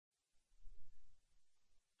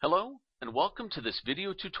Hello, and welcome to this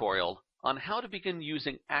video tutorial on how to begin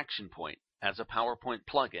using Actionpoint as a PowerPoint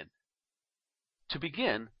plugin. To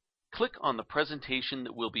begin, click on the presentation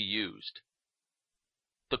that will be used.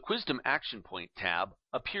 The Qwizdom Actionpoint tab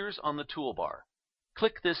appears on the toolbar.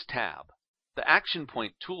 Click this tab. The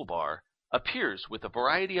Actionpoint toolbar appears with a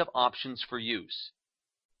variety of options for use.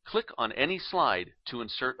 Click on any slide to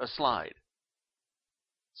insert a slide.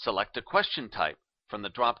 Select a question type from the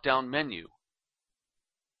drop-down menu.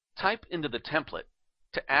 Type into the template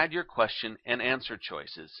to add your question and answer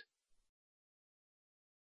choices.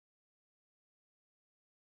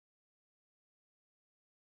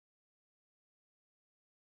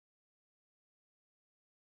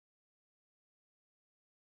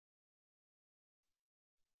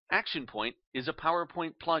 Actionpoint is a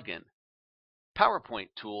PowerPoint plugin. PowerPoint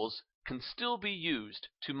tools can still be used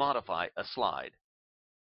to modify a slide.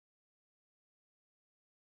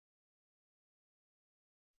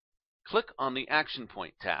 Click on the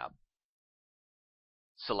Actionpoint tab.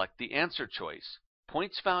 Select the answer choice,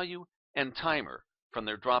 points value, and timer from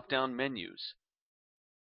their drop-down menus.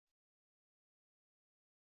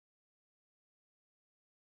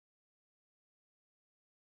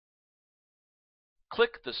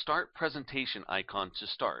 Click the Start Presentation icon to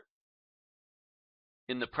start.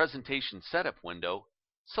 In the Presentation Setup window,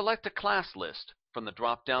 select a class list from the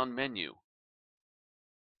drop-down menu.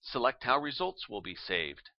 Select how results will be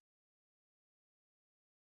saved.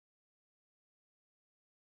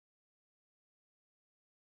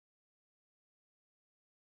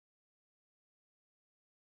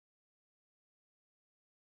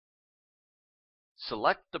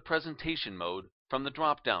 Select the presentation mode from the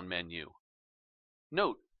drop-down menu.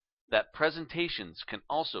 Note that presentations can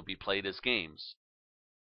also be played as games.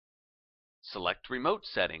 Select remote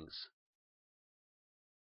settings.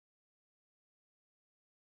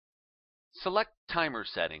 Select timer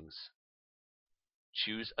settings.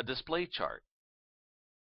 Choose a display chart.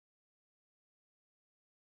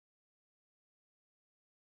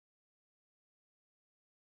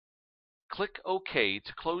 Click OK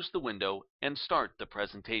to close the window and start the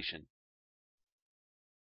presentation.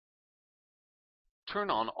 Turn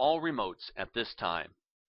on all remotes at this time.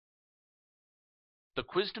 The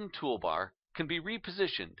Qwizdom toolbar can be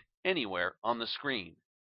repositioned anywhere on the screen.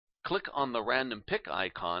 Click on the random pick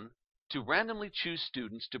icon to randomly choose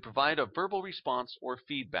students to provide a verbal response or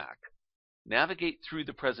feedback. Navigate through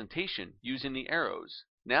the presentation using the arrows.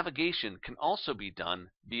 Navigation can also be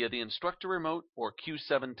done via the instructor remote or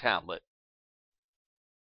Q7 tablet.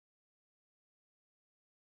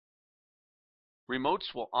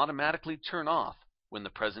 Remotes will automatically turn off when the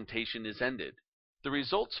presentation is ended. The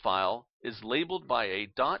results file is labeled by a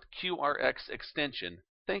 .qrx extension.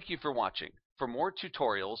 Thank you for watching. For more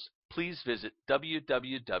tutorials, please visit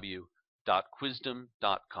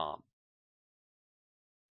www.qwizdom.com.